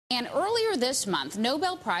And earlier this month,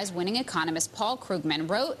 Nobel Prize-winning economist Paul Krugman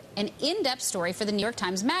wrote an in-depth story for the New York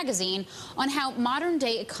Times Magazine on how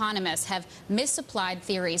modern-day economists have misapplied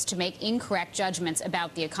theories to make incorrect judgments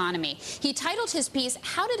about the economy. He titled his piece,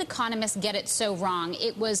 "How Did Economists Get It So Wrong?"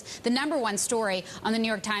 It was the #1 story on the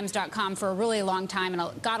NewYorkTimes.com for a really long time and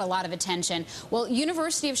it got a lot of attention. Well,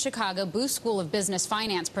 University of Chicago Booth School of Business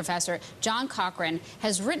Finance professor John Cochrane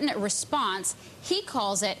has written a response. He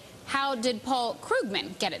calls it, "How did Paul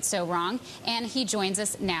Krugman get it so wrong?" And he joins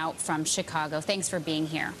us now from Chicago. Thanks for being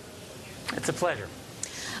here. It's a pleasure.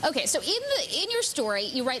 Okay, so in your story,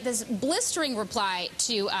 you write this blistering reply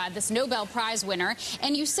to this Nobel Prize winner,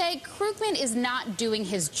 and you say Krugman is not doing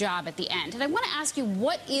his job at the end. And I want to ask you,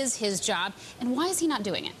 what is his job, and why is he not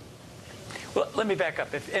doing it? Well, let me back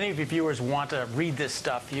up. If any of your viewers want to read this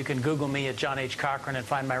stuff, you can Google me at John H. Cochrane and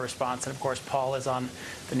find my response. And, of course, Paul is on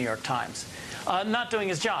the New York Times. Not doing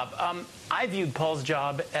his job. I viewed Paul's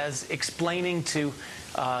job as explaining to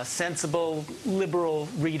sensible, liberal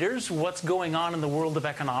readers what's going on in the world of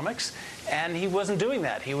economics, and he wasn't doing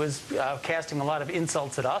that. He was casting a lot of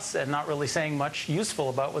insults at us and not really saying much useful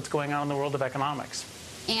about what's going on in the world of economics.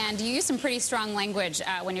 And you use some pretty strong language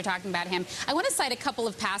when you're talking about him. I want to cite a couple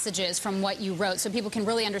of passages from what you wrote so people can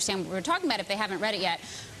really understand what we're talking about if they haven't read it yet.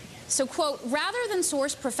 So, quote, "Rather than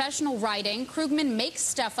source professional writing, Krugman makes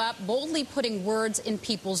stuff up, boldly putting words in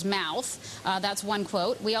people's mouth." That's one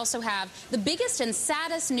quote. We also have, "The biggest and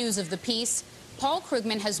saddest news of the piece, Paul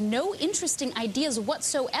Krugman has no interesting ideas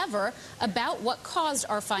whatsoever about what caused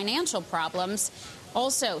our financial problems.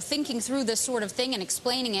 Also, thinking through this sort of thing and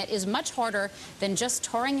explaining it is much harder than just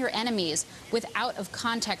tarring your enemies with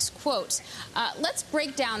out-of-context quotes." Let's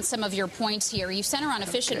break down some of your points here. You center on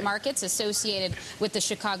efficient markets associated with the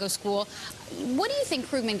Chicago School. What do you think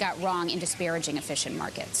Krugman got wrong in disparaging efficient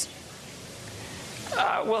markets?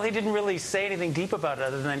 Well, he didn't really say anything deep about it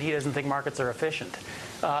other than he doesn't think markets are efficient.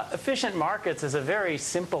 Efficient markets is a very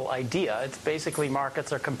simple idea. It's basically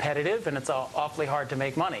markets are competitive and it's awfully hard to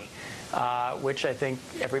make money. Which I think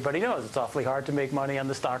everybody knows. It's awfully hard to make money on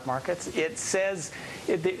the stock markets. It says,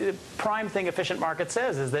 the prime thing efficient market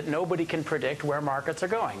says is that nobody can predict where markets are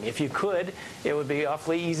going. If you could, it would be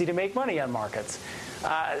awfully easy to make money on markets.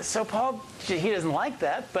 So Paul, he doesn't like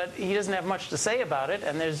that, but he doesn't have much to say about it,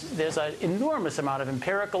 and there's an enormous amount of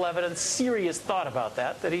empirical evidence, serious thought about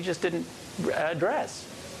that he just didn't address.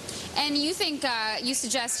 And you think, you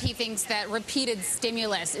suggest he thinks that repeated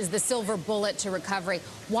stimulus is the silver bullet to recovery.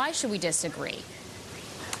 Why should we disagree?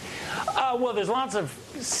 Well, there's lots of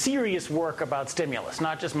serious work about stimulus,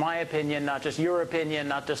 not just my opinion, not just your opinion,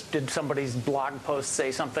 not just did somebody's blog post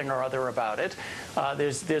say something or other about it.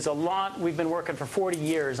 There's a lot. We've been working for 40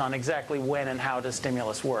 years on exactly when and how does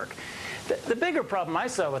stimulus work. The bigger problem I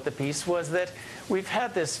saw with the piece was that we've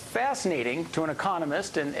had this fascinating to an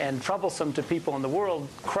economist and troublesome to people in the world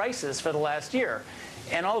crisis for the last year.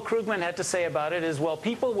 And all Krugman had to say about it is, well,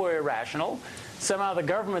 people were irrational. Somehow the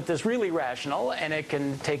government is really rational, and it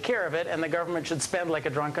can take care of it, and the government should spend like a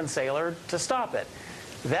drunken sailor to stop it.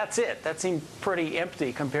 That's it. That seemed pretty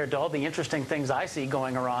empty compared to all the interesting things I see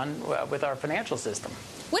going around with our financial system.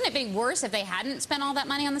 Wouldn't it be worse if they hadn't spent all that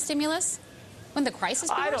money on the stimulus? Wouldn't the crisis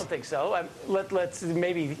be worse? I don't think so. Let's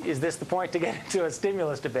maybe, is this the point to get into a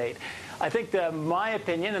stimulus debate? I think my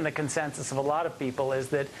opinion and the consensus of a lot of people is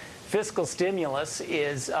that fiscal stimulus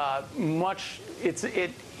is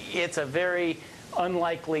it's very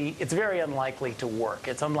unlikely to work.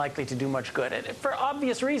 It's unlikely to do much good, and for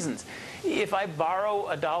obvious reasons. If I borrow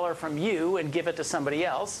 $1 from you and give it to somebody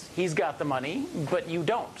else, he's got the money, but you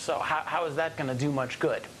don't. So how is that going to do much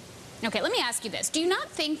good? Okay, let me ask you this. Do you not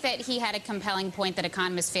think that he had a compelling point that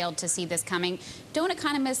economists failed to see this coming? Don't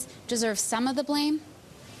economists deserve some of the blame?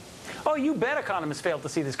 Oh, you bet economists failed to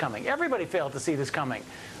see this coming. Everybody failed to see this coming.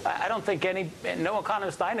 I don't think no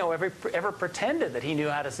economist I know ever pretended that he knew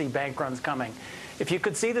how to see bank runs coming. If you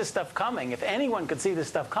could see this stuff coming, if anyone could see this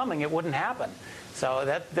stuff coming, it wouldn't happen.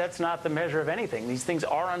 So that's not the measure of anything. These things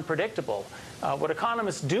are unpredictable. What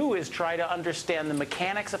economists do is try to understand the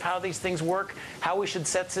mechanics of how these things work, how we should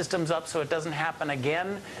set systems up so it doesn't happen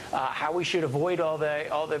again, how we should avoid all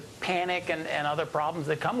the panic and other problems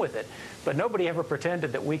that come with it. But nobody ever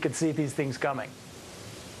pretended that we could see these things coming.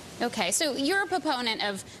 Okay, so you're a proponent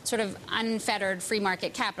of sort of unfettered free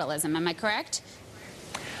market capitalism, am I correct?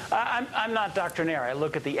 I'm not doctrinaire. I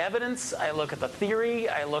look at the evidence, I look at the theory,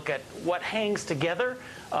 I look at what hangs together.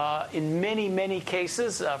 In many, many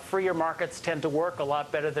cases, freer markets tend to work a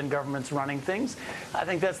lot better than governments running things. I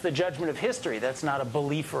think that's the judgment of history. That's not a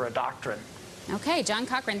belief or a doctrine. Okay, John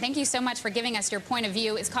Cochrane, thank you so much for giving us your point of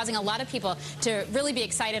view. It's causing a lot of people to really be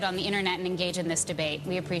excited on the internet and engage in this debate.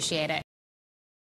 We appreciate it.